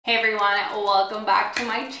Hey everyone, welcome back to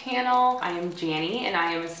my channel. I am Janny and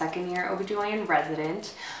I am a second year ObGyn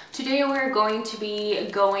resident. Today we're going to be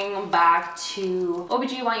going back to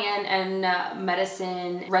ObGyn and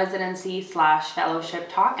medicine residency / fellowship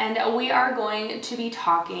talk, and we are going to be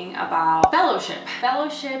talking about fellowship.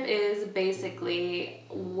 Fellowship is basically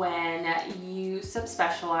when you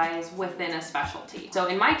subspecialize within a specialty. So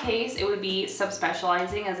in my case, it would be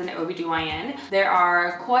subspecializing as an ObGyn. There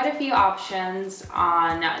are quite a few options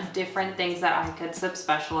on different things that I could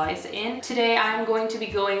subspecialize in. Today, I'm going to be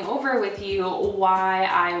going over with you why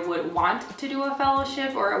I would want to do a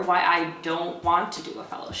fellowship or why I don't want to do a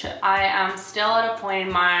fellowship. I am still at a point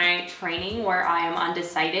in my training where I am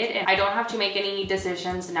undecided and I don't have to make any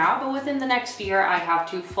decisions now, but within the next year, I have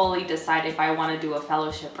to fully decide if I want to do a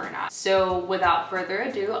fellowship or not. So without further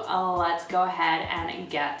ado, let's go ahead and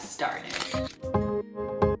get started.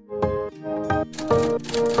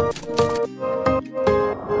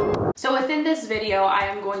 So within this video, I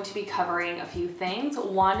am going to be covering a few things.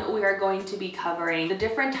 One, we are going to be covering the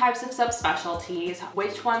different types of subspecialties,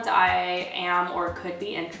 which ones I am or could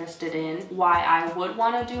be interested in, why I would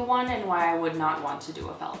want to do one, and why I would not want to do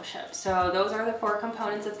a fellowship. So those are the 4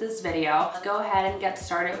 components of this video. Let's go ahead and get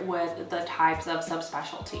started with the types of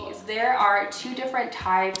subspecialties. There are 2 different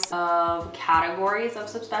types of categories of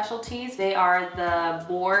subspecialties. They are the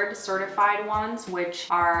board certified ones, which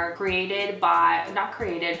are created by, not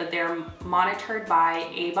created, but they're monitored by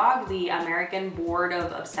ABOG, the American Board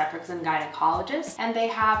of Obstetrics and Gynecologists, and they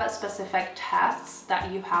have specific tests that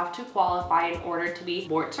you have to qualify in order to be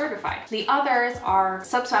board certified. The others are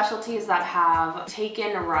subspecialties that have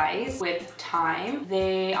taken rise with time.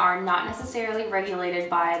 They are not necessarily regulated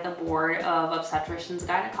by the Board of Obstetricians and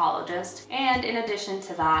Gynecologists, and in addition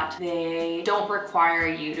to that, they don't require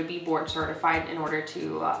you to be board certified in order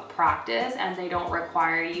to practice, and they don't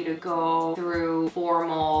require you to go through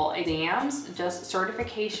formal exams, just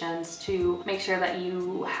certifications to make sure that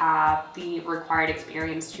you have the required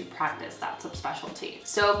experience to practice that subspecialty.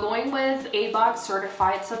 So going with ABOG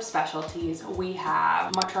certified subspecialties, we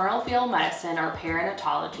have maternal fetal medicine or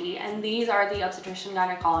perinatology, and these are the obstetrician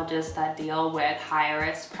gynecologists that deal with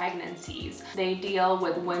high-risk pregnancies. They deal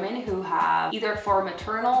with women who have, either for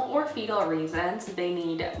maternal or fetal reasons, they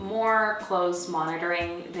need more close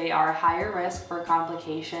monitoring. They are higher risk for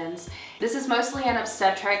complications. This is mostly an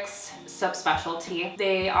obstetrics subspecialty.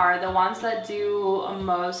 They are the ones that do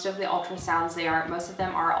most of the ultrasounds. Most of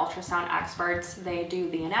them are ultrasound experts. They do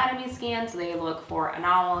the anatomy scans, they look for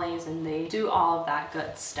anomalies, and they do all of that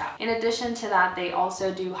good stuff. In addition to that, they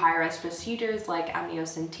also do high-risk procedures like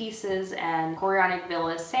amniocentesis and chorionic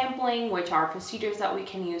villus sampling, which are procedures that we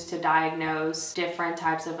can use to diagnose different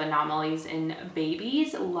types of anomalies in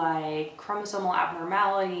babies, like chromosomal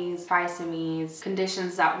abnormalities, trisomies,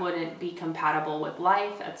 conditions that wouldn't be compatible with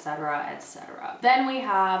life, etc., etc. Then we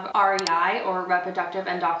have REI, or reproductive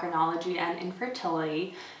endocrinology and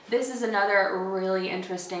infertility. This is another really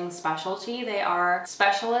interesting specialty. They are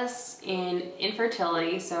specialists in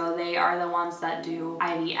infertility, so they are the ones that do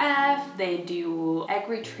IVF, they do egg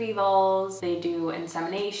retrievals, they do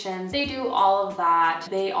inseminations, they do all of that.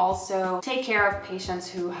 They also take care of patients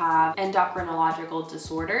who have endocrinological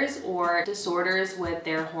disorders or disorders with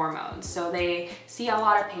their hormones. So they see a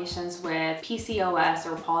lot of patients with PCOS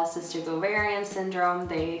or polycystic ovarian syndrome.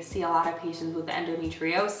 They see a lot of patients with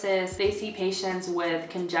endometriosis. They see patients with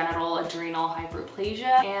congenital adrenal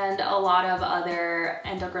hyperplasia and a lot of other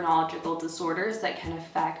endocrinological disorders that can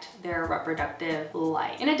affect their reproductive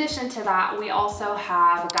life. In addition to that, we also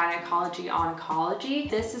have gynecology oncology.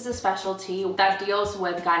 This is a specialty that deals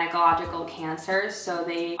with gynecological cancers. So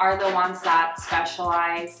they are the ones that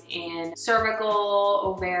specialize in cervical,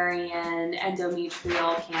 ovarian,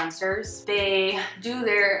 endometrial cancers. They do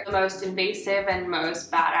the most invasive and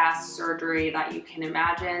most badass surgery that you can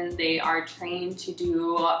imagine. They are trained to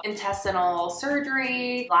do intestinal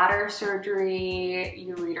surgery, bladder surgery,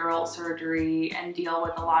 ureteral surgery, and deal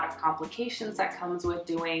with a lot of complications that comes with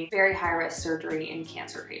doing very high-risk surgery in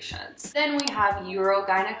cancer patients. Then we have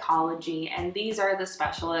urogynecology, and these are the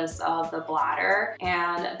specialists of the bladder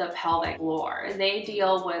and the pelvic floor. They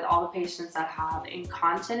deal with all the patients that have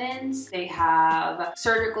incontinence, they have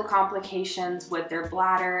surgical complications with their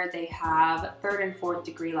bladder, they have 3rd and 4th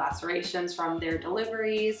degree lacerations from their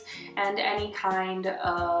deliveries, and any kind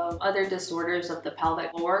of other disorders of the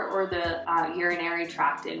pelvic floor or the urinary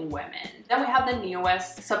tract in women. Then we have the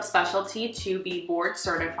newest subspecialty to be board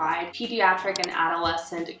certified, pediatric and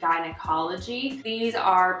adolescent gynecology. These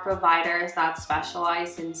are providers that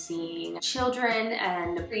specialize in seeing children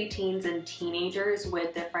and preteens and teenagers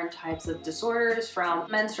with different types of disorders, from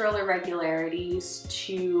menstrual irregularities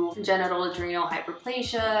to genital adrenal hyperplasia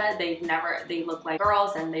dysplasia, they look like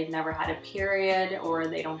girls and they've never had a period, or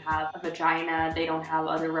they don't have a vagina, they don't have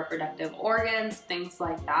other reproductive organs, things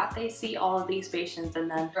like that. They see all of these patients and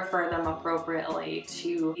then refer them appropriately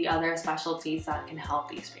to the other specialties that can help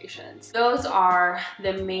these patients. Those are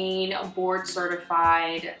the main board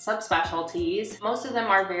certified subspecialties. Most of them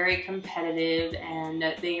are very competitive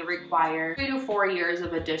and they require 2 to 4 years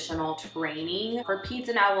of additional training. For peds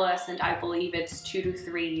and adolescent, I believe it's 2 to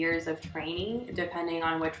 3 years of training, depending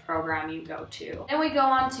on which program you go to. Then we go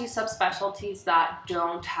on to subspecialties that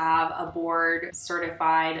don't have a board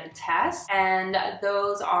certified test, and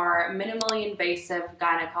those are minimally invasive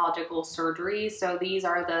gynecological surgery. So these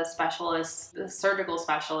are the specialists, the surgical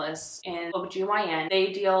specialists in ObGyn.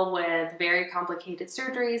 They deal with very complicated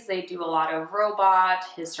surgeries. They do a lot of robot,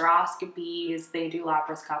 hysteroscopies, they do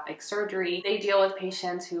laparoscopic surgery. They deal with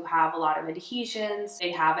patients who have a lot of adhesions,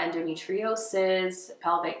 they have endometriosis,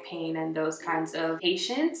 pelvic pain, and those kinds of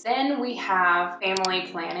patients. Then we have family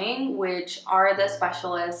planning, which are the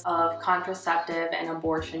specialists of contraceptive and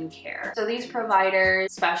abortion care. So these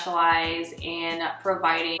providers specialize in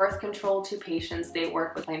providing birth control to patients. They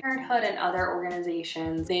work with Planned Parenthood and other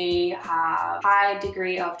organizations. They have high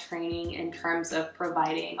degree of training in terms of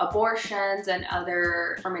providing abortions and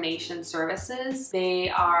other termination services. They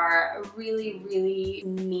are really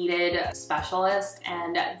needed specialists,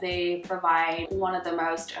 and they provide one of the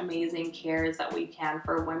most amazing cares that we can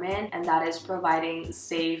for women, and that is providing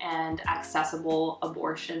safe and accessible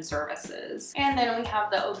abortion services. And then we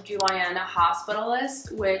have the ObGyn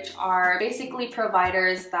hospitalists, which are basically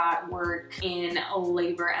providers that work in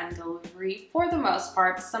labor and delivery for the most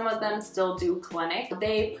part. Some of them still do clinic.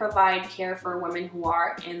 They provide care for women who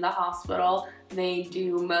are in the hospital. They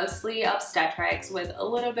do mostly obstetrics with a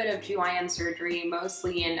little bit of GYN surgery,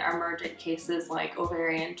 mostly in emergent cases like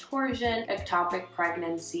ovarian torsion, ectopic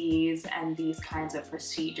pregnancies, and these kinds of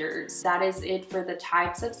procedures. That is it for the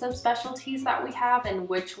types of subspecialties that we have and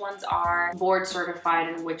which ones are board certified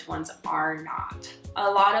and which ones are not. A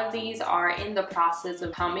lot of these are in the process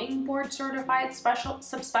of becoming board certified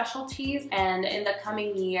subspecialties, and in the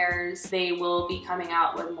coming years they will be coming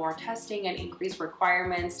out with more testing and increased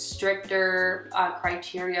requirements, stricter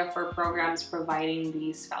criteria for programs providing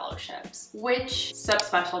these fellowships. Which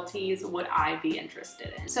subspecialties would I be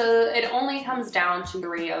interested in? So it only comes down to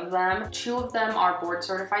 3 of them. 2 of them are board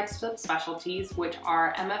certified subspecialties, which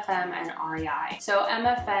are MFM and REI. So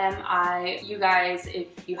MFM, you guys, if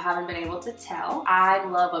you haven't been able to tell, I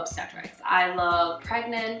love obstetrics. I love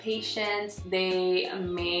pregnant patients. They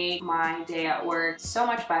make my day at work so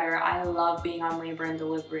much better. I love being on labor and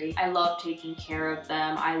delivery. I love taking care of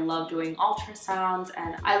them. I love doing ultrasounds,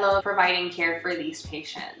 and I love providing care for these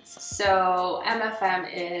patients. So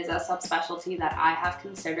MFM is a subspecialty that I have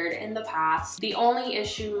considered in the past. The only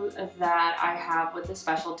issue that I have with this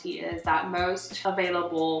specialty is that most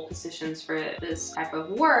available positions for this type of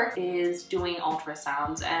work is doing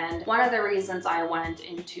ultrasounds, and one of the reasons I went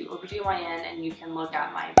into ObGyn, and you can look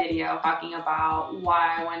at my video talking about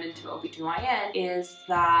why I went into ObGyn, is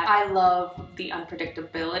that I love the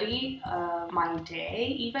unpredictability of my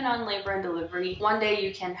day. Even on labor and delivery, one day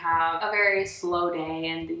you can have a very slow day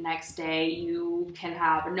and the next day you can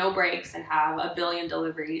have no breaks and have a billion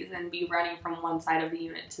deliveries and be running from one side of the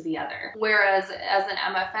unit to the other. Whereas as an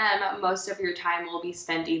MFM, most of your time will be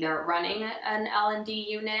spent either running an L&D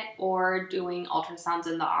unit or doing ultrasounds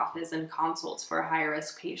in the office and consults for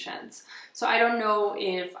high-risk patients. So I don't know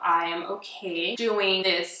if I am okay doing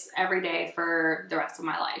this every day for the rest of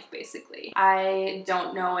my life, basically. I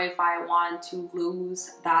don't know if I want to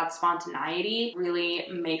lose that spontaneity. It really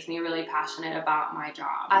makes me really passionate about my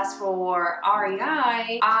job. As for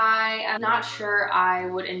REI, I am not sure I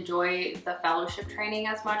would enjoy the fellowship training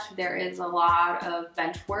as much. There is a lot of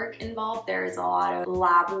bench work involved. There is a lot of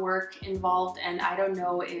lab work involved, and I don't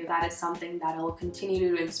know if that is something that will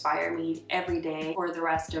continue to inspire me every day for the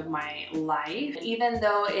rest of my life. Even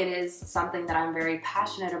though it is something that I'm very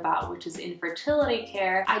passionate about, which is infertility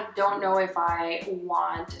care, I don't know if I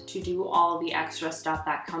want to do all the extra stuff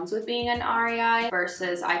that comes with being an REI,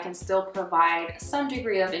 versus I can still provide some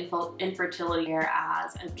degree of infertility care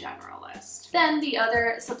as a generalist. Then the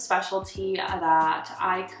other subspecialty that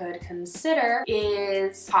I could consider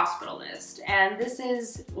is hospitalist, and this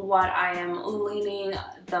is what I am leaning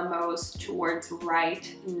the most towards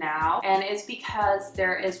right now, and it's because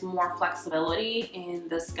there is more flexibility in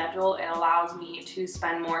the schedule. It allows me to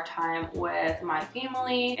spend more time with my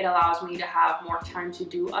family. It allows me to have more time to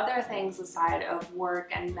do other things aside of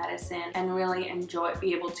work and medicine in and really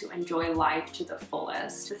be able to enjoy life to the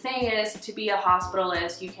fullest. The thing is, to be a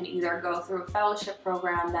hospitalist, you can either go through a fellowship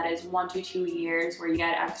program that is 1 to 2 years where you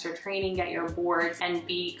get extra training, get your boards, and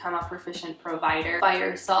become a proficient provider by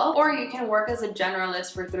yourself, or you can work as a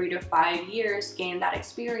generalist for 3 to 5 years, gain that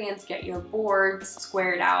experience, get your boards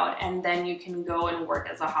squared out, and then you can go and work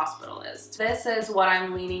as a hospitalist. This is what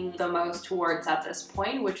I'm leaning the most towards at this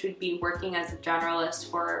point, which would be working as a generalist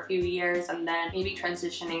for a few years and then maybe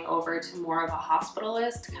transitioning over to more of a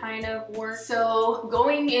hospitalist kind of work. So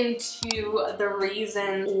going into the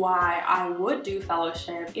reason why I would do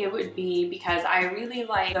fellowship, it would be because I really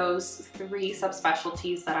like those 3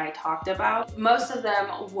 subspecialties that I talked about. Most of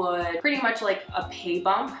them would pretty much like a pay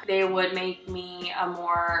bump. They would make me a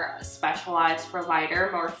more specialized provider,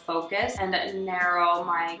 more focused, and narrow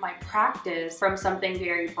my practice from something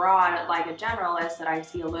very broad like a generalist that I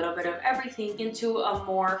see a little bit of everything into a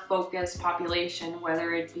more focused population,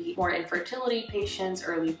 whether it be more infertility patients,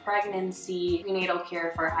 early pregnancy, prenatal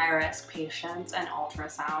care for high-risk patients, and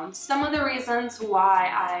ultrasounds. Some of the reasons why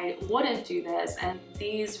I wouldn't do this, and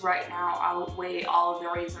these right now outweigh all of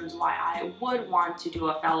the reasons why I would want to do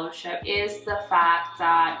a fellowship, is the fact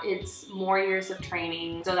that it's more years of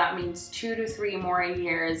training. So that means 2 to 3 more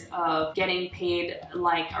years of getting paid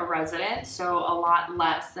like a resident, so a lot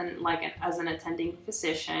less than like as an attending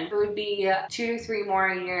physician. It would be 2 to 3 more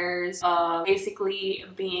years of basically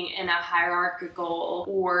being in a hierarchical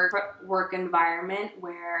work environment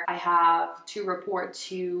where I have to report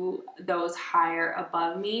to those higher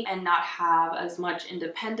above me and not have as much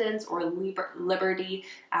independence or liberty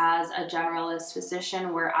as a generalist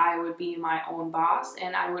physician, where I would be my own boss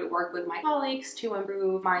and I would work with my colleagues to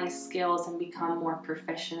improve my skills and become more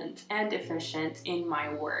proficient and efficient in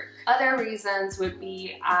my work. Other reasons would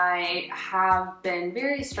be I have been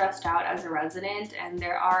very stressed out as a resident, and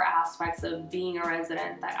there are aspects of being a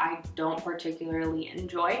resident that I don't particularly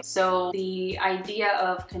enjoy. So the idea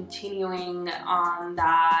of continuing on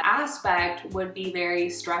that aspect would be very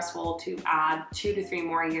stressful to add 2 to 3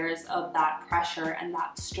 more years of that pressure and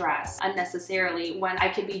that stress unnecessarily, when I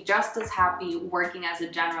could be just as happy working as a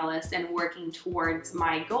generalist and working towards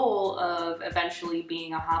my goal of eventually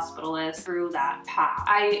being a hospitalist through that path.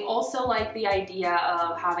 I also like the idea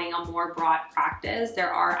of having a more broad practice.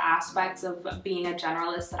 There are aspects of being a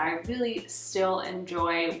generalist that I really still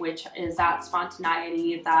enjoy, which is that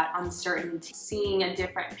spontaneity, that uncertainty, seeing a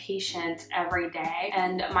different patient every day.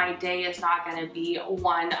 And my day is not going to be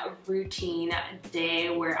one routine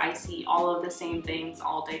day where I see all of the same things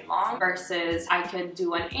all day long, versus I could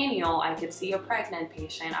do an annual, I could see a pregnant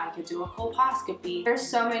patient, I could do a colposcopy. There's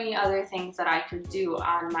so many other things that I could do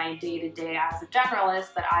on my day-to-day as a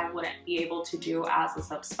generalist that I wouldn't be able to do as a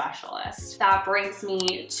subspecialist. That brings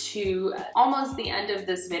me to almost the end of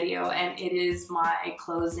this video, and it is my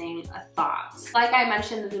closing thoughts. Like I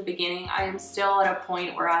mentioned in the beginning, I am still at a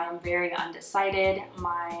point where I am very undecided.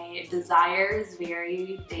 My desires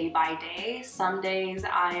vary day by day. Some days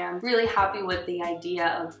I am really happy with the idea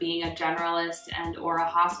of being a generalist and or a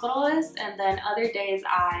hospitalist, and then other days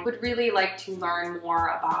I would really like to learn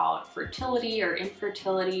more about fertility or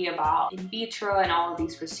infertility, about in vitro and all of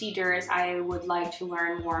these procedures. I would like to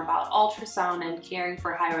learn more about ultrasound and caring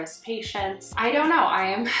for high-risk patients. I don't know, I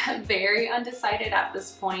am very undecided at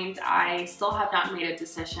this point. I still have not made a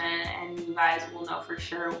decision, and you guys will know for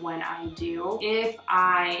sure when I do. If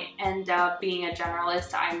I end up being a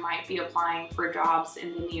generalist, I might be applying for jobs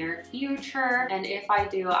in the near future, and if I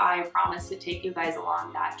do, I promise to take you guys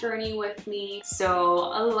along that journey with me. So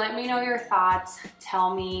let me know your thoughts.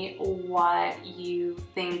 Tell me what you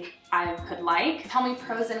think I could like. Tell me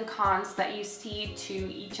pros and cons that you see to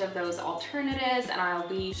each of those alternatives, and I'll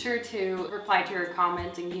be sure to reply to your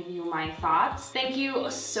comments and give you my thoughts. Thank you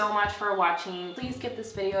so much for watching. Please give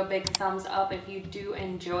this video a big thumbs up if you do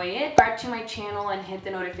enjoy it. Subscribe to my channel and hit the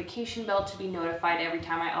notification bell to be notified every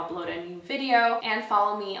time I upload a new video, and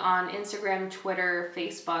follow me on Instagram, Twitter,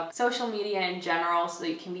 Facebook, social media in general, so that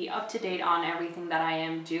you can be up to date on everything that I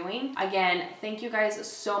am doing. Again, thank you guys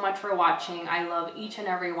so much for watching. I love each and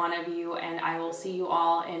every one of you, and I will see you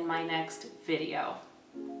all in my next video.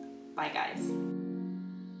 Bye guys.